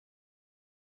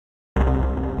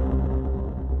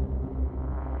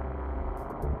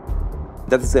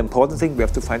That's the important thing. We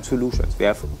have to find solutions. We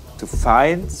have to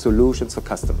find solutions for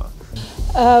customer.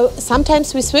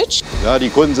 Sometimes we switch. Ja, die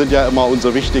Kunden sind ja immer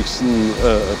unsere wichtigsten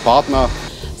Partner.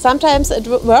 Sometimes it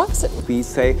works. We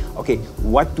say, okay,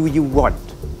 what do you want?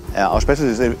 Our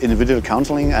specialty is individual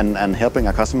counseling and helping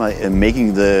a customer in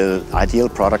making the ideal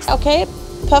product. Okay,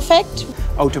 perfect.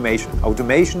 Automation,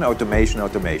 automation, automation,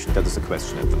 automation. That is the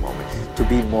question at the moment. To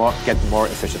get more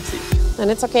efficiency. And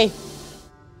it's okay.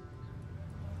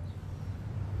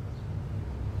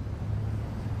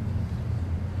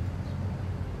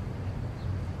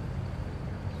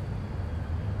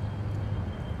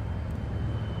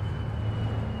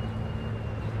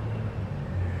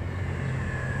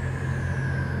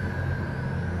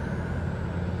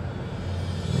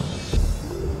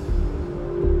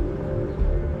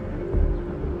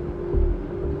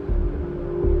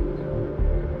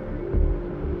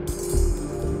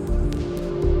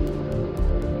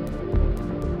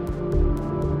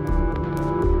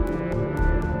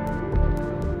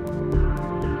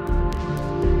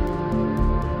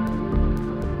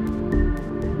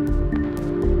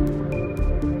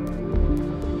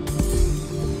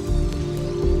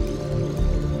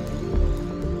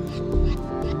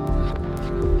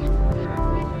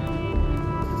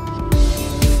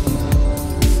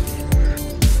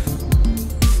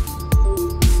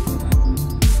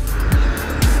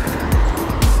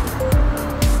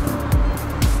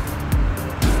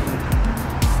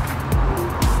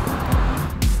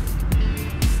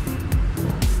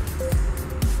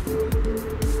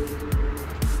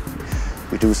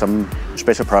 We do some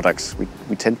special products.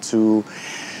 We tend to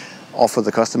offer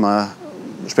the customer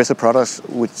special products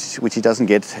which he doesn't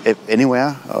get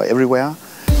anywhere or everywhere.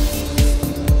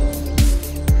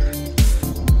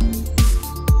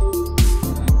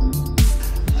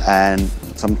 And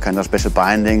some kind of special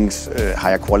bindings,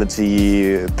 higher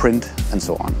quality print, and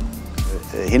so on.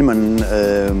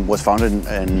 Heenemann was founded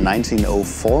in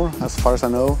 1904, as far as I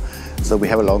know. So we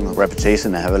have a long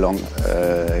reputation and have a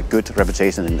good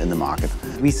reputation in the market.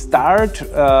 We start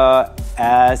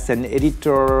as an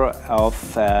editor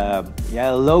of a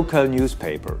local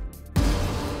newspaper.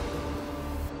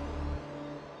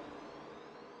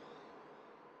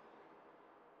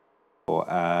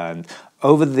 And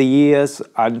over the years,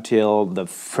 until the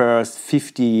first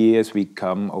 50 years, we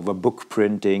come over book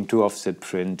printing to offset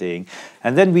printing.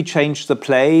 And then we change the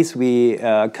place. We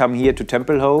come here to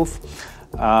Tempelhof,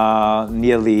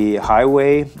 near the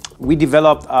highway. We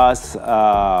developed us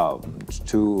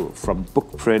from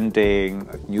book printing,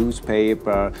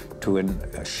 newspaper, to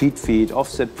a sheet feed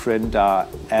offset printer.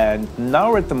 And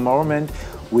now at the moment,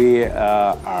 we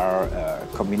are a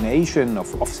combination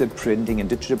of offset printing and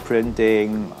digital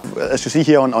printing. As you see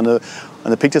here on the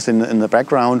pictures in the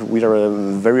background, we are a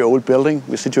very old building.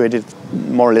 We're situated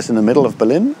more or less in the middle of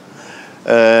Berlin,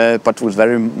 but with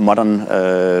very modern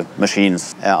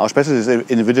machines. Our specialty is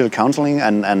individual counseling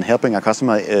and helping a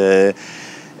customer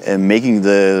making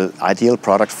the ideal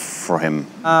product for him.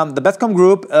 The Bestcom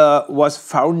Group was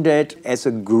founded as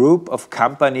a group of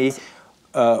companies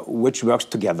which works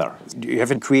together. You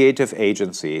have a creative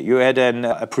agency, you had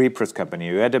a pre-press company,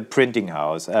 you had a printing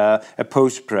house, a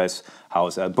post-press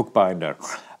house, a bookbinder,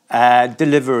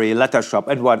 delivery, letter shop,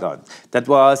 and whatnot. That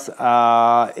was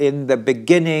in the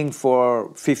beginning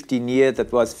for 15 years,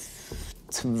 that was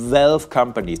 12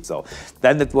 companies. So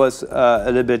then it was a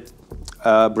little bit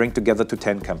bring together to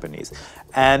 10 companies.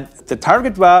 And the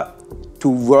target was to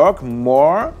work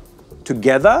more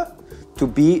together, to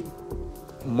be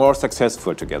more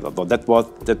successful together. So that was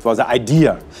the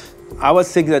idea. I was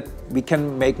thinking that we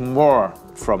can make more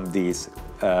from this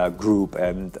group,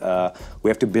 and we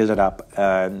have to build it up.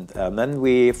 And then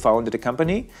we founded a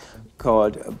company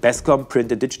called Bestcom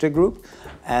Print and Digital Group.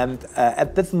 And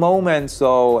at this moment,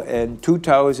 so in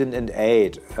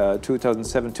 2008,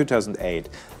 2007, 2008,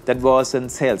 that was a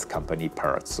sales company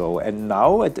part. So, and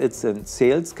now it's a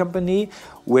sales company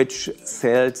which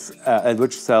sells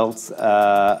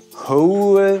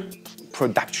whole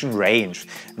production range,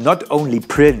 not only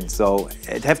print. So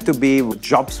it have to be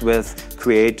jobs with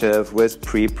creative, with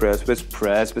pre-press, with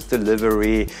press, with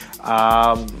delivery,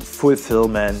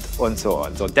 fulfillment, and so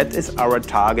on. So that is our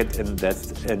target in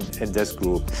this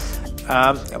group.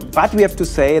 But we have to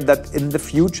say that in the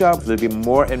future there will be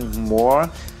more and more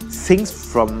things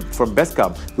from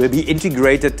Bestcom will be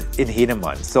integrated in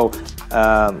Heenemann. So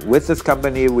with this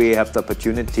company we have the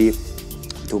opportunity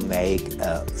to make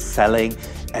selling,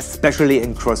 especially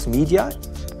in cross-media,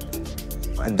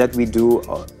 and that we do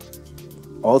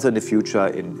also in the future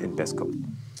in Bestcom.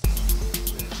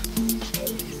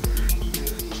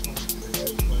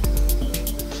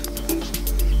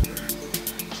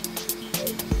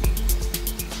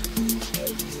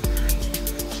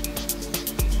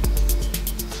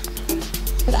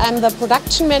 I'm the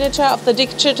production manager of the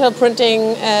digital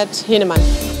printing at Heenemann.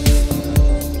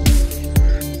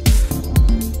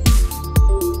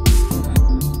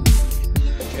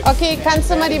 Okay,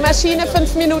 kannst du mal die Maschine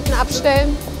 5 Minuten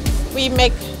abstellen? We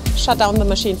shut down the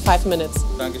machine 5 minutes.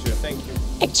 Dankeschön, thank you.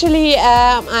 Actually,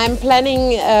 I'm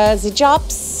planning the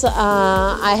jobs.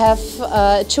 I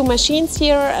have 2 machines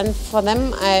here, and for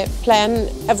them I plan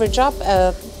every job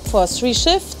for 3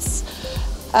 shifts.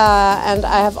 And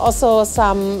I have also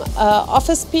some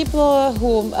office people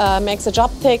who make the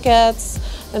job tickets,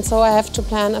 and so I have to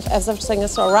plan if everything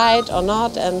is all right or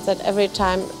not, and that every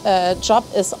time job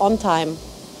is on time.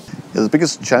 The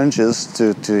biggest challenge is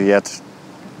to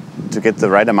get the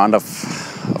right amount of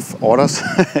orders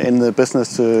in the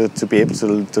business to be able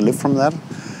to live from that,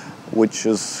 which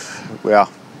is, well,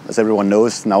 as everyone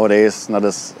knows nowadays, not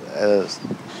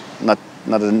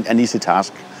an easy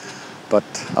task, but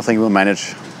I think we'll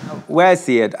manage. Where I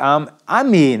see it, I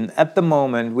mean, at the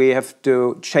moment we have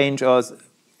to change us.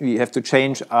 We have to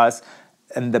change us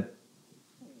in the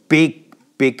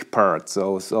big part.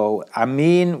 So I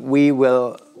mean, we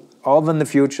will all in the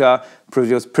future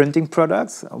produce printing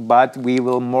products, but we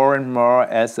will more and more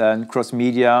as a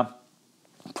cross-media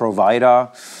provider,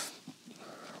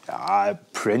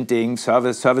 printing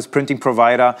service printing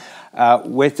provider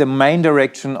with the main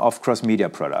direction of cross-media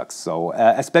products. So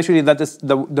especially that is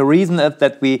the reason is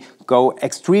that we go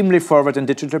extremely forward in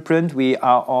digital print. We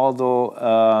are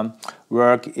also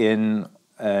work in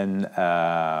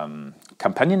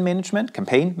campaign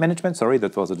management, sorry,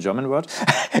 that was a German word,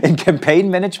 in campaign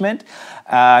management.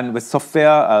 And with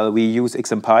software, we use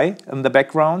XMPy in the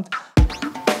background.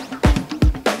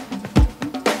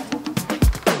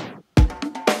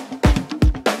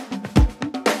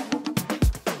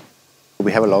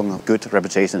 We have a long, good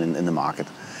reputation in the market.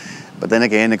 But then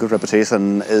again, a good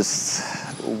reputation is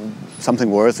something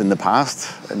worth in the past,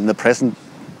 in the present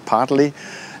partly,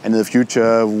 and in the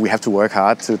future we have to work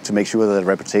hard to make sure that the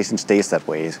reputation stays that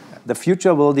way. The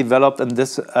future will develop in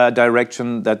this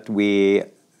direction that we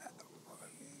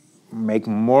make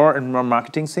more and more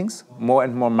marketing things, more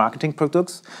and more marketing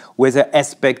products with an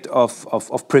aspect of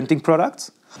printing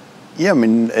products. Yeah, I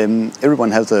mean,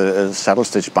 everyone has a saddle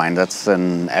stitch bind. That's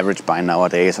an average bind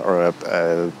nowadays, or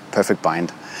a perfect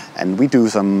bind. And we do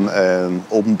some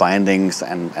open bindings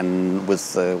and with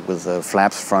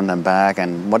flaps front and back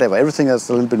and whatever. Everything is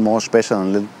a little bit more special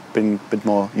and a little bit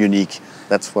more unique.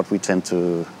 That's what we tend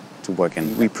to work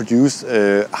in. We produce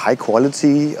high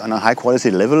quality on a high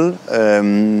quality level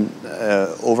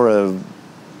over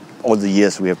all the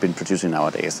years we have been producing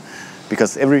nowadays,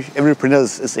 because every printer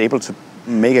is able to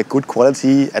make a good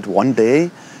quality at one day,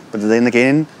 but then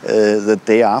again the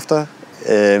day after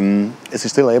is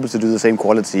still able to do the same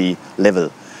quality level,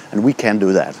 and we can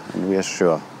do that, and we are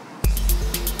sure.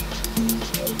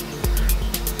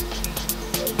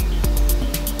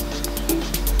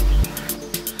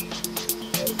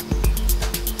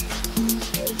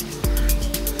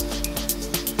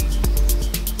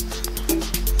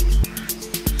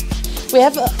 We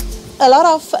have a lot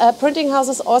of printing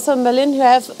houses also in Berlin who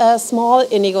have small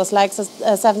indigos, like the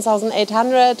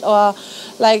 7800 or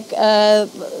like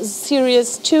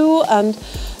Series 2, and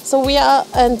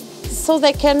so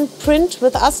they can print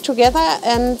with us together,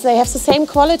 and they have the same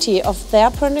quality of their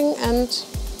printing and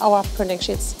our printing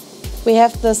sheets. We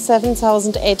have the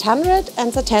 7800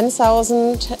 and the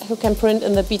 10,000 who can print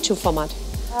in the B2 format.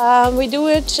 We do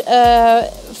it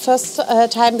first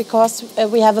time because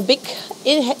we have a big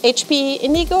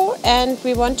hp-indigo, and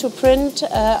we want to print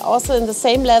also in the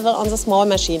same level on the small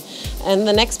machine. And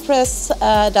the next press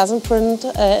doesn't print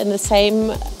in the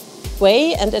same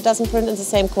way, and it doesn't print in the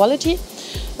same quality.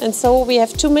 And so we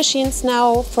have 2 machines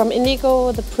now from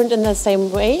Indigo that print in the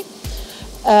same way,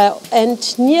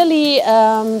 and nearly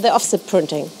the offset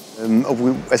printing.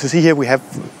 As you see here, we have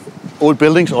old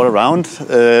buildings all around,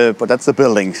 but that's the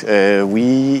buildings.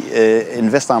 We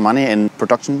invest our money in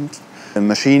production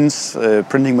machines,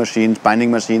 printing machines,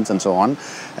 binding machines, and so on,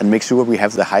 and make sure we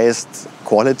have the highest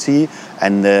quality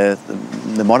and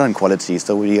the modern quality,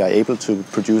 so we are able to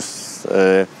produce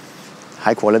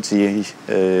high quality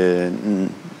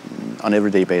on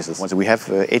everyday basis. So we have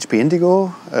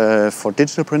hp-indigo for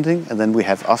digital printing, and then we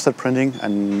have offset printing,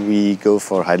 and we go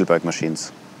for Heidelberg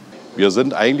machines. Wir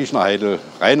sind eigentlich eine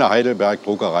reine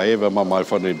Heidelberg-Druckerei, wenn man mal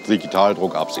von dem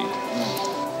Digitaldruck absieht.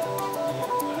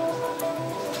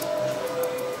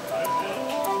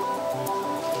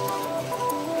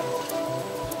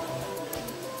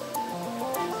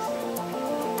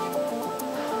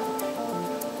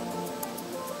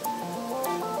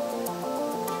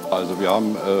 Also wir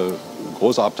haben eine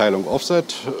große Abteilung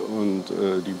Offset, und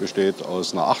die besteht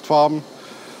aus einer 8 Farben.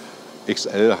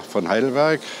 XL von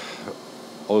Heidelberg,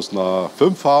 aus einer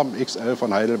 5-Farben XL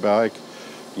von Heidelberg.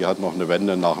 Die hat noch eine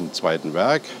Wende nach dem zweiten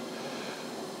Werk.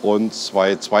 Und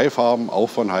 2 2-Farben, auch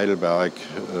von Heidelberg,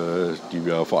 die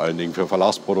wir vor allen Dingen für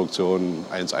Verlagsproduktionen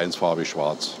 1-1-farbig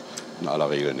schwarz in aller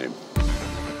Regel nehmen.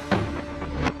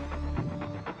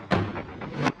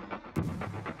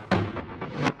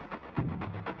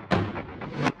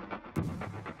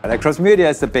 Like cross media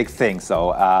is a big thing,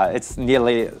 so it's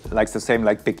nearly like the same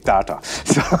like big data.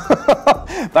 So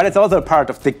but it's also a part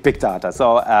of big data.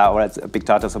 So or it's, big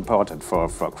data is important for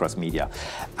cross media.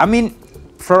 I mean,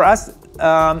 for us,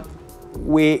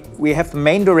 we have the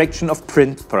main direction of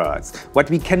print products. What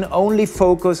we can only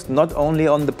focus not only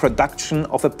on the production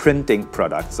of a printing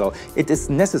product. So it is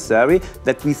necessary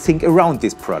that we think around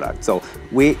this product. So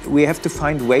we have to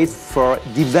find ways for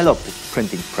developing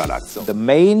printing products. So the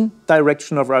main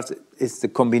direction of us is the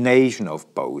combination of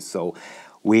both. So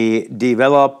we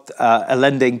developed a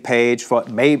landing page for,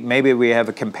 maybe we have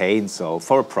a campaign, so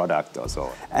for a product or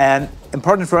so. And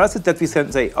important for us is that we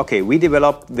say, okay, we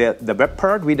develop the web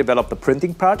part, we develop the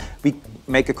printing part, we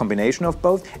make a combination of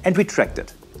both, and we tracked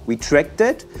it. We tracked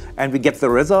it, and we get the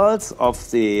results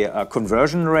of the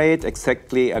conversion rate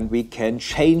exactly, and we can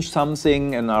change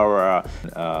something in our,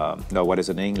 no, what is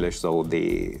in English? So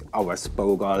our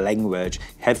spoken language.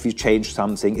 Have we changed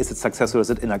something? Is it successful? Is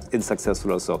it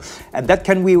unsuccessful? Or so, and that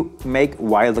can we make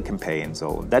while the campaign.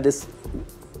 So that is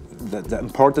the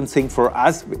important thing for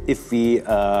us if we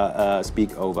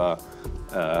speak over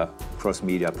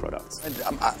cross-media products.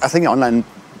 I think online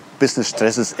business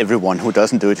stresses everyone who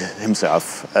doesn't do it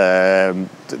himself,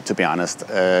 to be honest.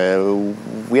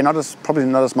 We are probably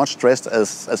not as much stressed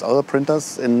as other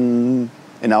printers in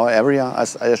our area,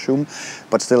 as I assume,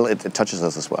 but still it touches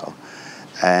us as well.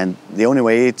 And the only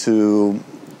way to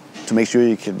make sure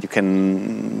you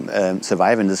can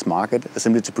survive in this market is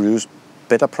simply to produce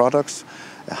better products,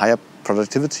 higher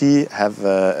productivity,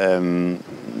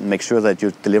 make sure that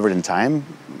you deliver it in time,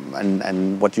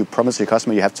 and what you promise your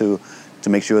customer, you have to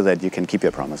make sure that you can keep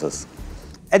your promises.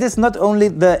 It is not only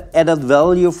the added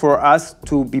value for us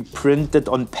to be printed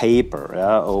on paper,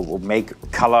 or make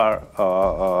color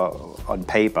on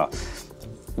paper.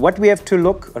 What we have to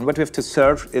look and what we have to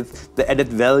search is the added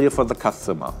value for the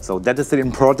customer. So that is the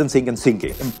important thing in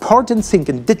thinking. Important thing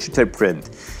in digital print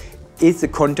is the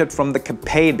content from the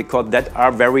campaign, because that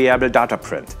are variable data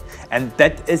print. And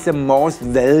that is the most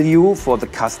value for the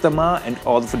customer and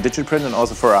also for digital print and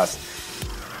also for us.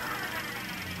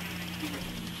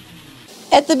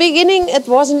 At the beginning, it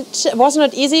was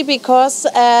not easy because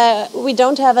we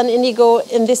don't have an indigo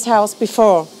in this house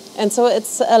before. And so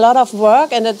it's a lot of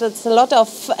work and it's a lot of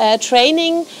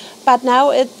training, but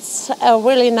now it's a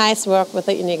really nice work with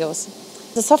the indigos.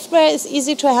 The software is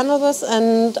easy to handle with,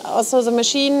 and also the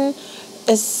machine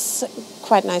is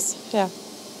quite nice. Yeah.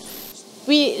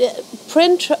 We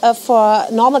print for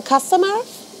normal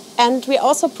customers, and we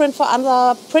also print for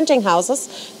other printing houses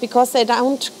because they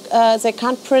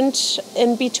can't print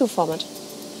in B2 format.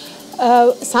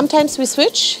 Sometimes we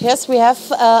switch. Yes, we have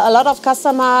a lot of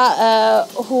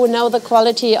customers who know the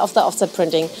quality of the offset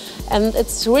printing, and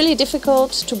it's really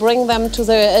difficult to bring them to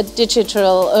the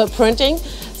digital printing.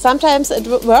 Sometimes it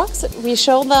works. We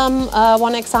show them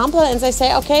one example, and they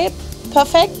say, "Okay,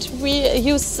 perfect. We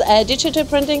use digital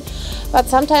printing." But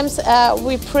sometimes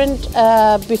we print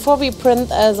before we print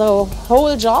the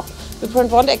whole job. We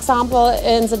print one example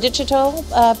in the digital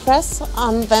press,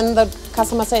 and then the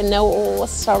customer say, "No,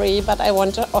 sorry, but I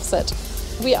want to offset."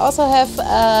 We also have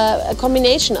a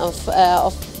combination of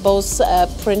both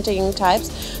printing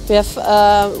types.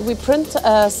 We print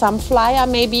some flyer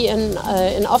maybe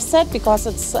in offset because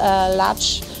it's a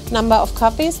large number of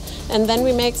copies, and then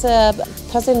we make the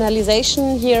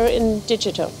personalization here in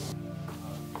digital.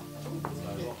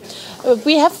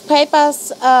 We have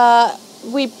papers.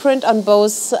 We print on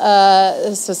both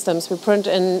systems. We print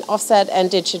in offset and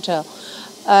digital.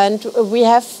 And we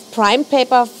have prime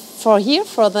paper for here,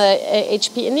 for the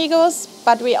hp-indigos,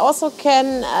 but we also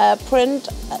can print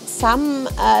some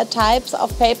types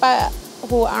of paper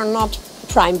who are not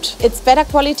primed. It's better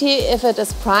quality if it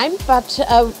is primed, but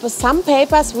some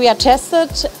papers we are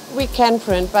tested, we can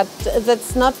print, but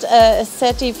that's not a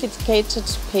certificated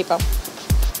paper.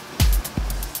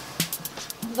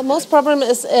 The most problem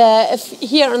is if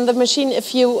here on the machine,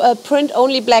 if you print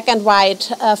only black and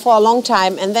white for a long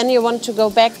time, and then you want to go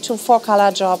back to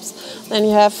 4-color jobs, then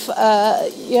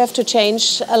you have to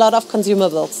change a lot of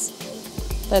consumables.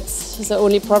 That's the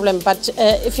only problem. But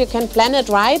if you can plan it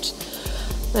right,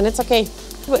 then it's okay.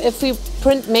 If we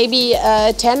print maybe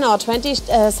 10 or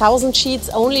 20,000 sheets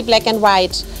only black and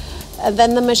white,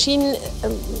 then the machine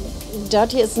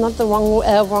dirty is not the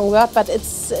wrong word, but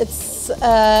it's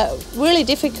really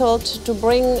difficult to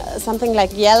bring something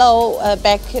like yellow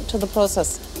back to the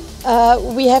process.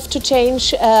 We have to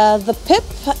change the pip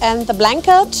and the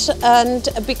blanket, and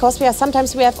because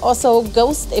sometimes we have also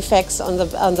ghost effects on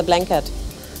the blanket,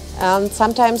 and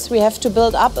sometimes we have to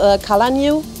build up a color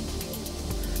new.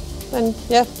 And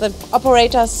yeah, the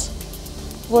operators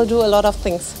will do a lot of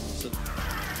things.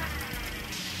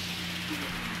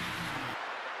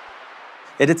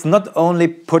 It is not only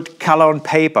put color on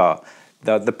paper,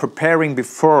 the preparing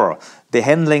before, the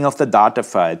handling of the data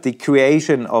file, the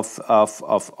creation of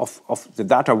the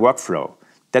data workflow.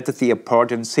 That is the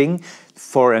important thing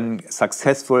for a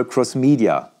successful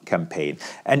cross-media campaign.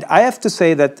 And I have to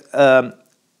say that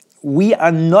we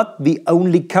are not the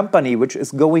only company which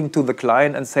is going to the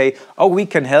client and say, oh, we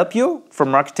can help you for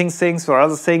marketing things, for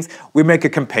other things. We make a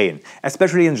campaign.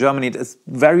 Especially in Germany, it is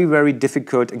very, very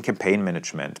difficult in campaign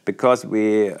management because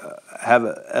we have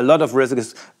a lot of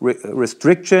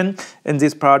restriction in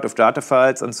this part of data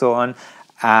files and so on,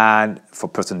 and for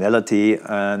personality.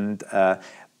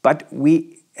 But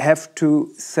we have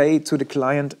to say to the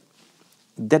client,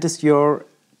 that is your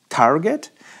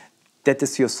target, that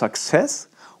is your success.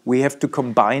 We have to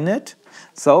combine it.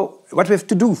 So what we have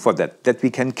to do for that we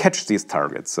can catch these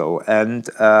targets. So, and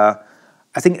I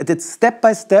think it's step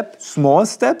by step, small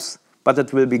steps, but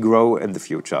it will be grow in the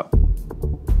future.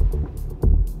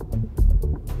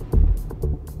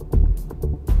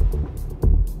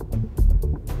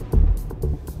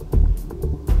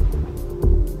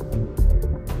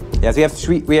 Yes,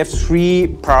 we have three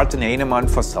parts in Heenemann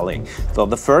for selling. So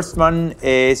the first one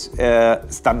is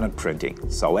standard printing.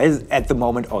 So at the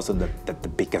moment also the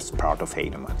biggest part of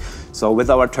Heenemann. So with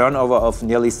our turnover of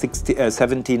nearly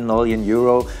 17 million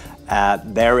euro,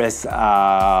 there is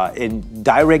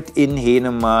direct in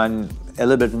Heenemann a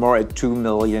little bit more at 2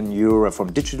 million euro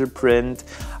from digital print,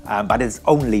 but it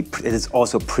is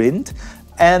also print.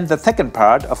 And the second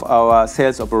part of our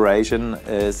sales operation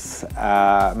is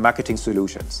marketing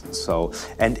solutions. So,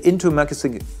 and into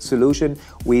marketing solution,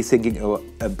 we're thinking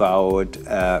about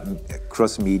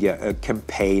cross-media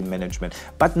campaign management,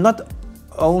 but not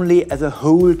only as a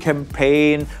whole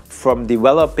campaign from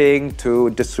developing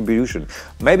to distribution.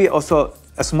 Maybe also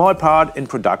a small part in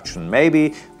production.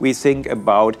 Maybe we think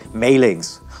about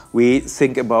mailings. We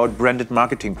think about branded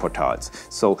marketing portals,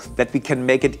 so that we can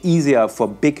make it easier for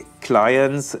big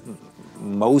clients.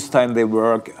 Most time they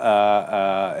work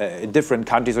in different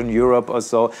countries in Europe or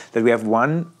so, that we have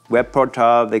one web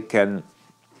portal they can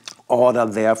order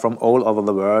there from all over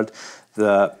the world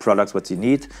the products what you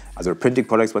need, other printing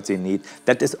products what you need.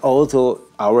 That is also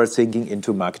our thinking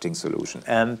into marketing solution.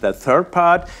 And the third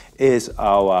part is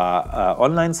our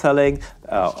online selling,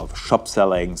 of shop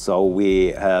selling. So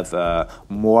we have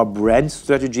more brand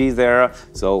strategy there.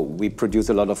 So we produce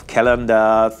a lot of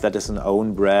calendars, that is an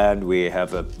own brand. We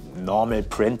have a normal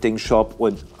printing shop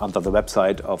under the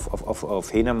website of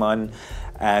Heenemann.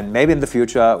 And maybe in the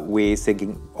future we're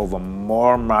thinking over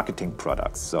more marketing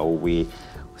products. So we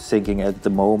thinking at the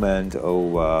moment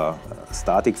over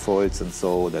static foils, and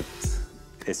so that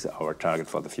is our target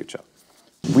for the future.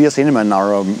 We as Heenemann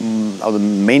are the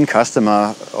main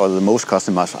customer, or the most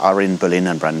customers are in Berlin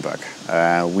and Brandenburg.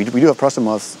 We do have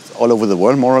customers all over the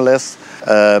world, more or less,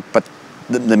 but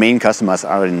the main customers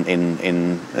are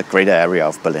in a greater area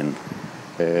of Berlin.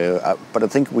 But I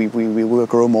think we will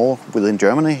grow more within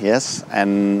Germany, yes,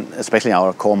 and especially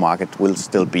our core market will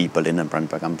still be Berlin and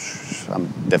Brandenburg. I'm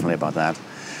definitely about that.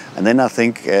 And then I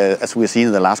think, as we've seen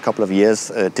in the last couple of years,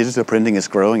 digital printing is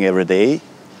growing every day,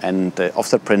 and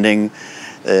offset printing,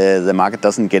 the market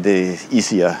doesn't get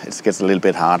easier. It gets a little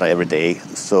bit harder every day.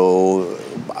 So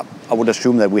I would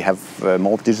assume that we have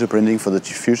more digital printing for the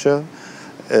future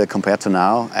compared to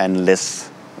now, and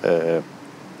less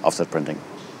offset printing.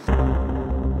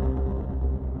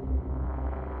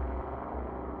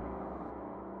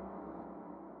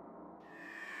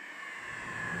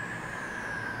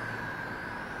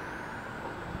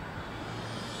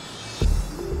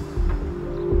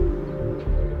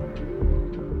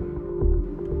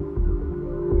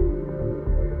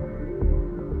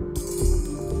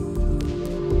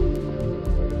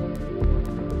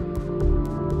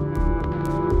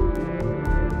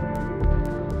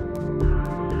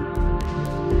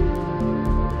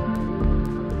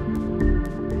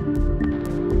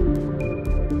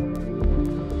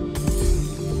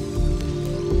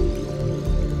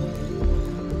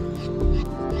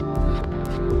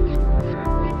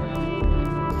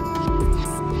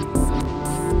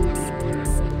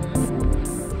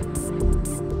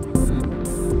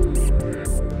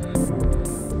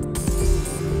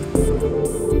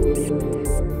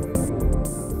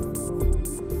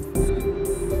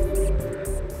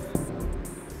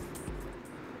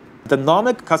 The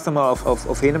normal customer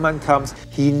of Heenemann comes,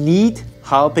 he needs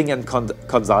helping and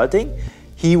consulting.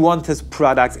 He wants his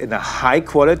products in a high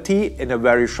quality in a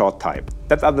very short time.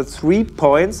 That are the 3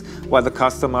 points why the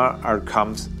customer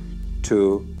comes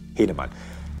to Heenemann.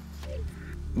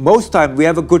 Most time we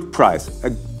have a good price,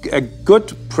 a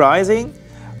good pricing,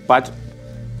 but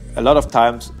a lot of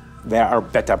times there are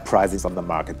better prices on the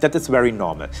market. That is very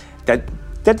normal.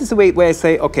 That is the way where I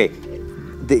say, okay,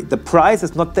 the price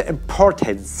is not the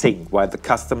important thing why the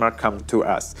customer comes to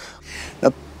us.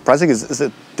 Now, pricing is a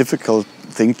difficult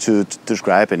thing to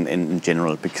describe in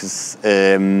general, because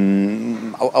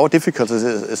our difficulty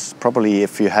is probably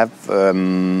if you have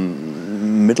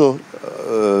middle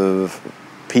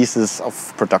pieces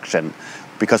of production,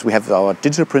 because we have our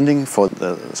digital printing for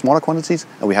the smaller quantities,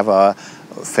 and we have our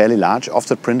fairly large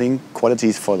offset printing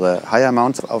qualities for the higher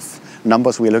amounts of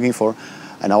numbers we're looking for,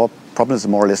 and our problem is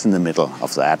more or less in the middle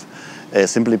of that,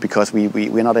 simply because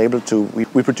we're not able to,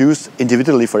 we produce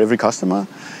individually for every customer,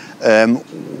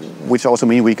 which also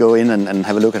means we go in and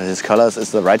have a look at his colors.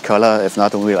 Is the right color? If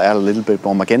not, we'll add a little bit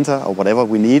more magenta or whatever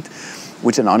we need,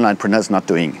 which an online printer is not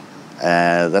doing.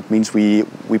 That means we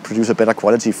produce a better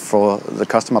quality for the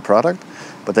customer product,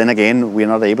 but then again, we're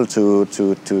not able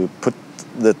to put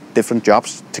the different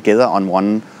jobs together on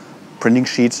one printing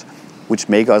sheet, which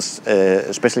make us,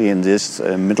 especially in this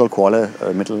middle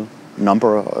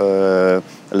number, a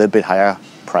little bit higher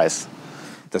price.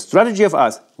 The strategy of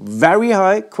us, very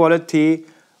high quality,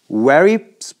 very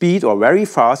speed or very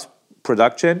fast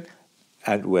production,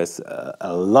 and with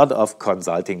a lot of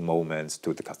consulting moments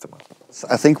to the customer.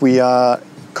 I think we are,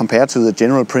 compared to the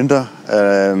general printer,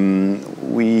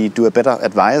 we do a better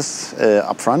advice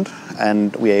up front,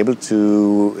 and we are able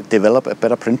to develop a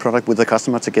better print product with the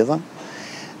customer together.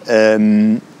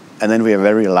 And then we are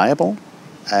very reliable,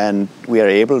 and we are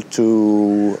able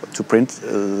to print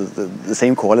the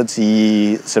same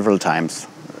quality several times.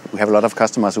 We have a lot of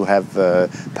customers who have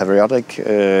periodic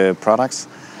products,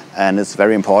 and it's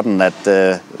very important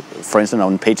that, for instance,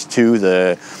 on page 2,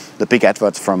 the big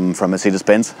adverts from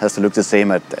Mercedes-Benz has to look the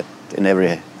same in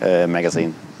every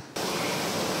magazine.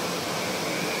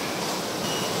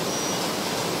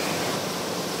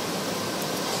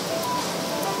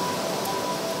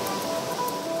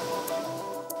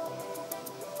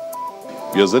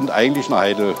 Wir sind eigentlich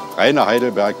eine reine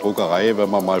Heidelberg-Druckerei, wenn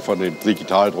man mal von dem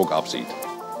Digitaldruck absieht.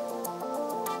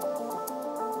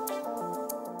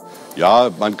 Ja,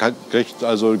 man kriegt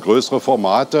also größere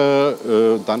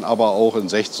Formate, dann aber auch in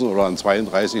 16 oder in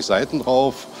 32 Seiten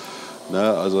drauf. Ne,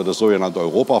 also das sogenannte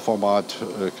Europa-Format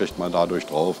kriegt man dadurch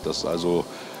drauf. Das ist also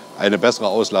eine bessere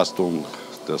Auslastung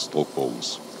des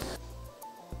Druckbogens.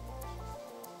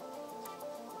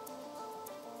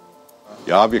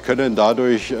 Ja, wir können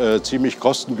dadurch ziemlich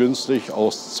kostengünstig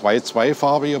auch 2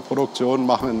 zweifarbige Produktionen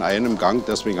machen in einem Gang.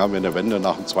 Deswegen haben wir eine Wende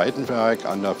nach dem zweiten Werk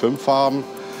an der 5 Farben.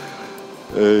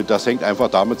 Das hängt einfach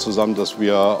damit zusammen, dass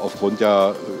wir aufgrund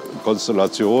der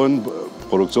Konstellation,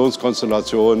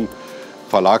 Produktionskonstellation,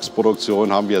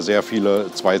 Verlagsproduktion haben wir sehr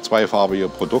viele zweifarbige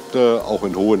Produkte, auch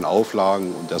in hohen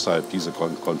Auflagen, und deshalb diese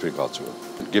Konfiguration.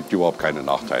 Es gibt überhaupt keine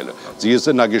Nachteile. Sie ist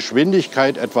in der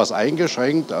Geschwindigkeit etwas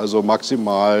eingeschränkt, also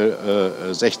maximal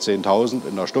 16.000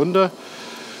 in der Stunde.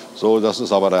 So, das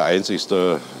ist aber der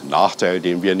einzigste Nachteil,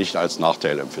 den wir nicht als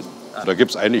Nachteil empfinden. Da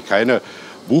gibt es eigentlich keine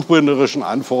buchbinderischen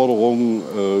Anforderungen,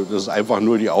 das ist einfach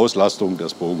nur die Auslastung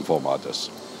des Bogenformates.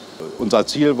 Unser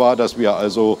Ziel war, dass wir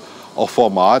also auch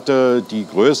Formate, die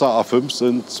größer A5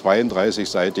 sind,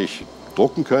 32-seitig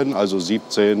drucken können, also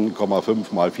 17,5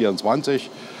 mal 24.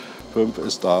 5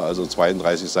 ist da, also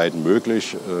 32 Seiten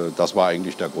möglich. Das war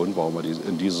eigentlich der Grund, warum wir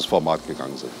in dieses Format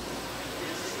gegangen sind.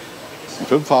 Die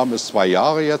 5 Farben ist 2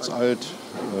 Jahre jetzt alt,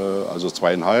 also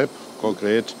 2,5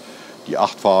 konkret. Die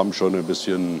 8 Farben schon ein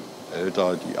bisschen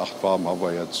älter. Die 8 Farben haben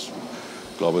wir jetzt,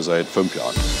 glaube ich, seit 5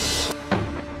 Jahren.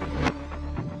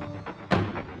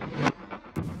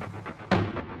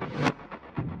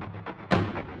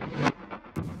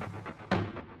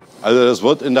 Also das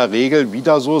wird in der Regel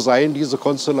wieder so sein, diese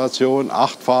Konstellation.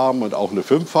 8 Farben und auch eine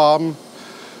 5 Farben.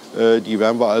 Die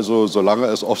werden wir also, solange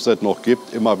es Offset noch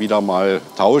gibt, immer wieder mal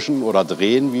tauschen oder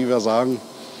drehen, wie wir sagen.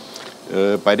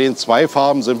 Bei den 2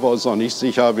 Farben sind wir uns noch nicht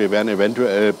sicher. Wir werden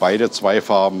eventuell beide 2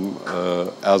 Farben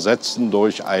ersetzen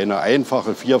durch eine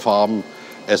einfache 4 Farben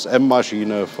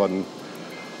SM-Maschine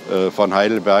von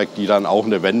Heidelberg, die dann auch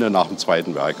eine Wende nach dem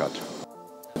zweiten Werk hat.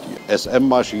 Die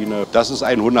SM-Maschine, das ist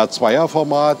ein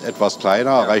 102er-Format, etwas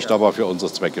kleiner, reicht aber für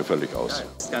unsere Zwecke völlig aus.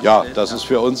 Ja, das ist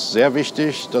für uns sehr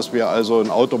wichtig, dass wir also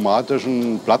einen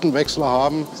automatischen Plattenwechsler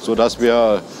haben, sodass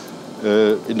wir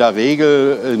in der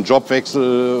Regel einen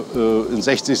Jobwechsel in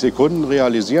 60 Sekunden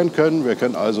realisieren können. Wir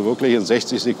können also wirklich in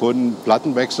 60 Sekunden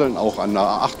Platten wechseln, auch an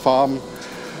einer 8-Farben.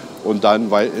 Und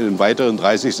dann in weiteren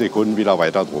 30 Sekunden wieder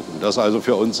weiterdrucken. Das ist also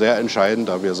für uns sehr entscheidend,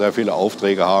 da wir sehr viele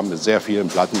Aufträge haben mit sehr vielen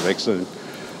Plattenwechseln.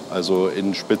 Also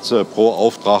in Spitze pro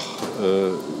Auftrag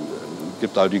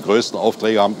gibt also die größten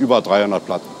Aufträge haben über 300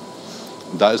 Platten.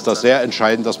 Und da ist das sehr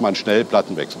entscheidend, dass man schnell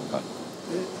Platten wechseln kann.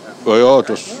 Ja,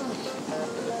 das.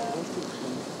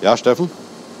 Ja, Steffen?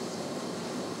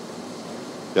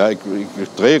 Ja, ich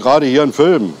drehe gerade hier einen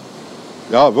Film.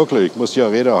 Ja, wirklich, ich muss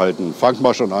hier Rede halten. Fangt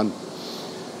mal schon an.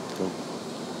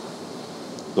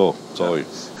 So, sorry.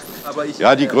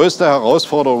 Ja, die größte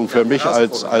Herausforderung für mich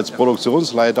als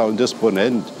Produktionsleiter und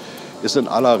Disponent ist in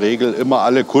aller Regel immer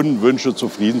alle Kundenwünsche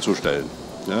zufriedenzustellen.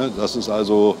 Ja, das ist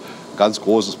also ein ganz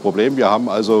großes Problem. Wir haben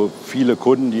also viele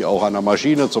Kunden, die auch an der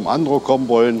Maschine zum Andruck kommen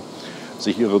wollen,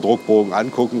 sich ihre Druckbogen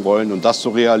angucken wollen und das zu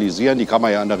realisieren, die kann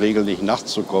man ja in der Regel nicht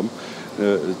nachts zu kommen.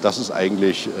 Das ist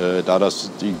eigentlich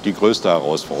die größte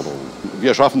Herausforderung.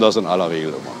 Wir schaffen das in aller Regel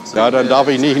immer. Ja, dann darf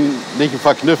ich nicht ein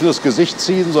verkniffenes Gesicht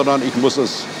ziehen, sondern ich muss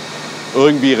es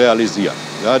irgendwie realisieren.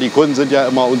 Ja, die Kunden sind ja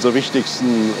immer unsere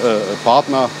wichtigsten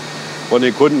Partner. Von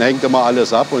den Kunden hängt immer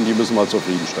alles ab und die müssen wir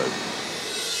zufriedenstellen.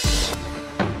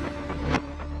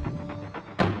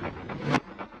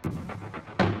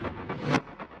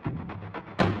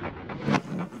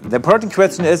 The important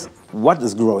question is, what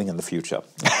is growing in the future?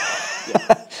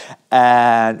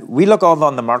 And we look over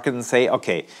on the market and say,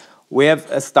 okay, we have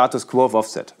a status quo of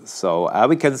offset. So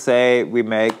we can say we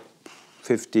make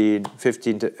 15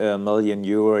 million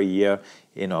euro a year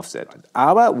in offset.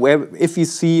 But if you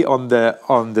see on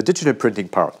the digital printing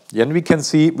part, then we can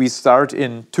see we start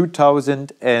in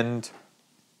 2000 and,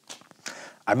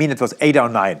 I mean, it was 8 or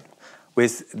 9.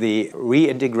 With the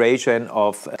reintegration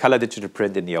of color digital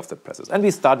print in the offset presses. And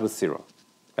we start with 0.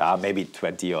 Maybe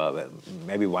 20 or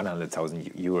maybe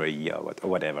 100,000 euro a year or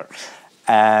whatever.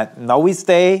 And now we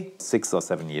stay 6 or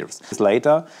 7 years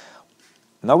later.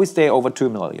 Now we stay over 2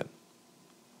 million.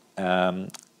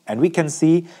 And we can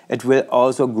see it will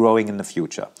also growing in the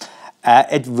future.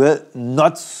 It will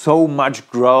not so much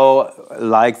grow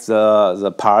like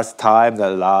the past time, the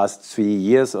last 3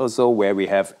 years or so, where we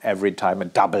have every time a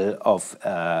double of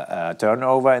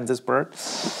turnover in this bird.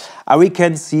 We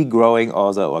can see growing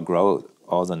also, or grow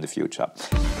also in the future.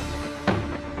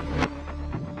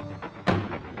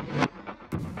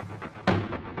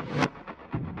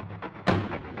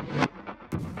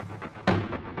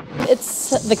 It's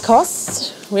the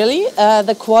cost, really.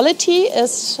 The quality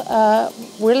is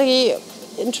really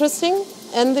interesting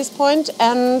in this point,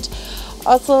 and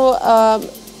also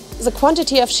the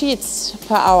quantity of sheets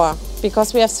per hour,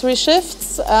 because we have 3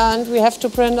 shifts and we have to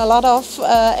print a lot of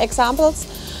examples,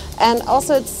 and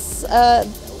also it's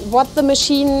what the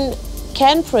machine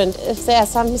can print. If there are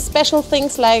some special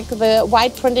things like the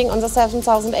white printing on the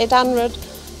 7800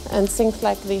 and things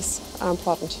like these are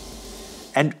important.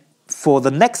 And for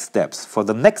the next steps, for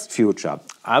the next future,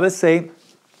 I will say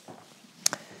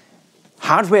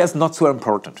hardware is not so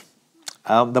important.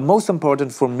 The most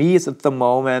important for me is at the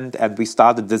moment, and we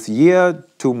started this year,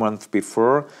 2 months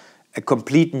before, a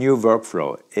complete new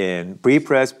workflow in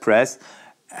pre-press, press,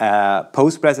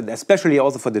 post-press, and especially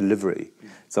also for delivery.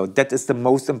 So that is the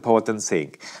most important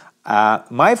thing.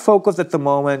 My focus at the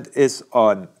moment is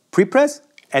on pre-press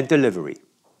and delivery,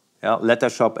 letter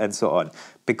shop and so on,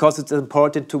 because it's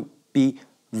important to be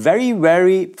very,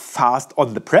 very fast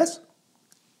on the press,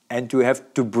 and to have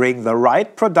to bring the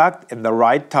right product in the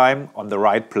right time on the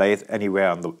right place anywhere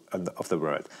of the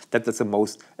world. That is the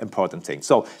most important thing.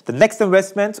 So the next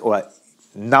investment, or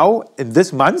now in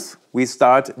this month, we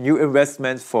start new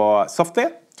investments for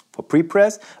software, for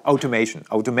pre-press, automation.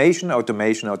 Automation.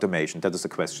 That is the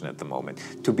question at the moment.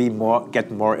 To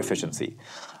get more efficiency,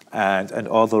 and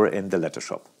also in the letter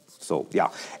shop. So yeah,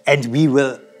 and we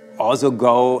will also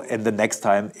go in the next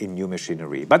time in new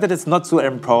machinery. But it is not so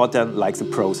important like the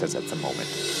process at the moment.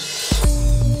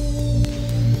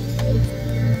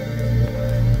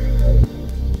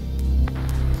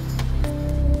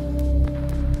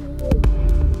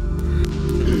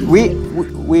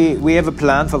 We have a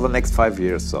plan for the next 5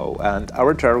 years, so, and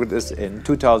our target is in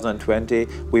 2020,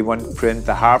 we want to print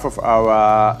the half of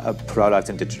our products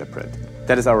in digital print.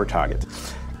 That is our target.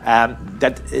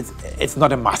 It's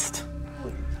not a must.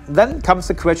 Then comes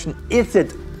the question, is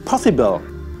it possible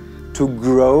to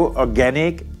grow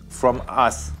organic from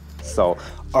us? So,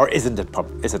 or isn't it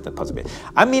possible?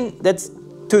 I mean, that's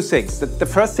 2 things. The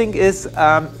first thing is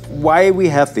why we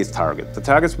have these targets. The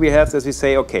targets we have is we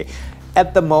say, okay,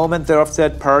 at the moment the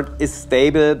offset part is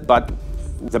stable, but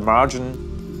the margin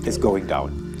is going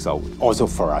down. So also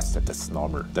for us, that is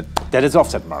normal. That is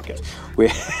offset market.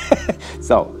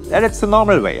 So that is the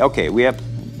normal way. Okay,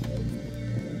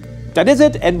 that is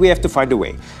it, and we have to find a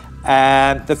way.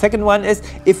 And the second one is,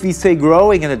 if we say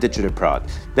growing in a digital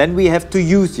product, then we have to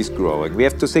use this growing. We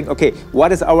have to think, okay,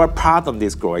 what is our part on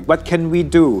this growing? What can we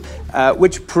do?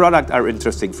 Which product are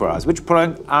interesting for us? Which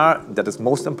product that is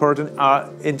most important, are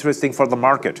interesting for the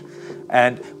market?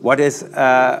 And what is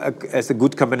a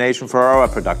good combination for our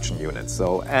production units?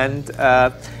 So, and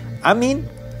I mean,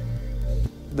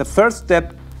 the first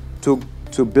step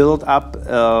to build up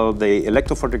the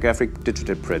electrophotographic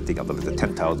digital printing, with the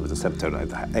 10,000, with the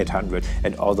 7,800,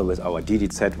 and also with our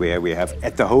DDZ, where we have,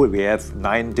 at the whole, we have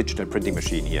 9 digital printing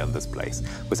machines here in this place,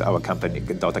 with our company,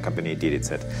 daughter company,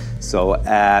 DDZ. So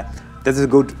this is a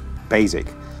good basic.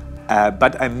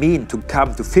 But I mean, to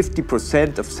come to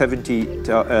 50% of 70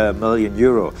 million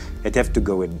euro, it has to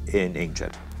go in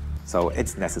inkjet. So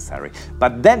it's necessary.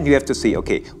 But then you have to see,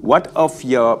 okay, what of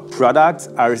your products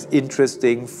are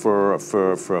interesting for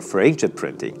inkjet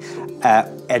printing?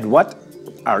 And what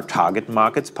are target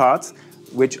markets parts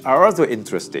which are also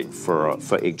interesting for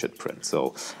inkjet print?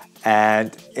 So,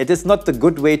 and it is not the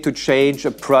good way to change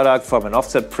a product from an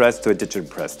offset press to a digital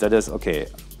press. That is, okay,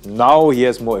 now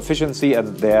here's more efficiency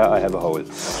and there I have a hole.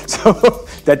 So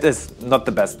that is not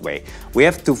the best way. We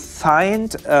have to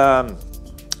find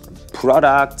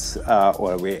products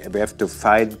or we have to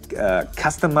find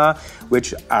customers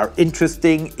which are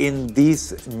interesting in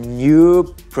these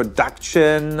new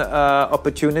production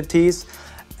opportunities.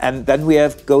 And then we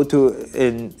have go to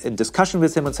in discussion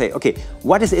with them and say, okay,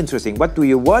 what is interesting? What do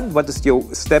you want? What is your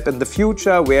step in the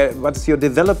future? What is your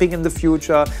developing in the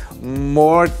future?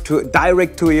 More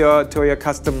direct to your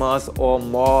customers, or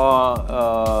more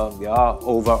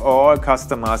overall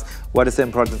customers? What is the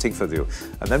important thing for you?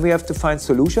 And then we have to find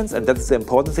solutions, and that's the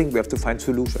important thing. We have to find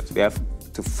solutions. We have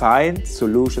to find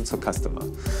solutions for customers.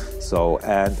 So,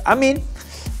 and I mean,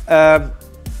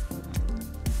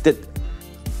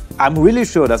 I'm really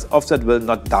sure that offset will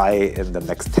not die in the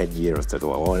next 10 years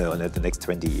or in the next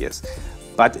 20 years,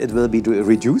 but it will be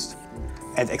reduced,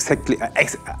 and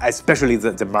especially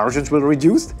the margins will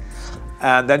reduce.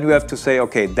 And then you have to say,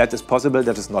 okay, that is possible,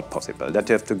 that is not possible. That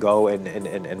you have to go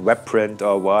in web print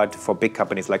or what, for big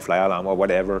companies like Fly Alarm or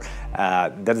whatever.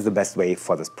 That is the best way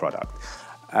for this product.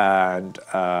 And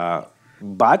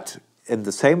but in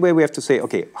the same way, we have to say,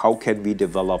 okay, how can we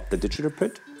develop the digital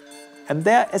print? And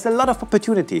there is a lot of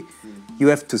opportunity. You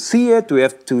have to see it, you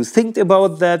have to think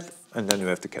about that, and then you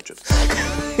have to catch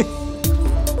it.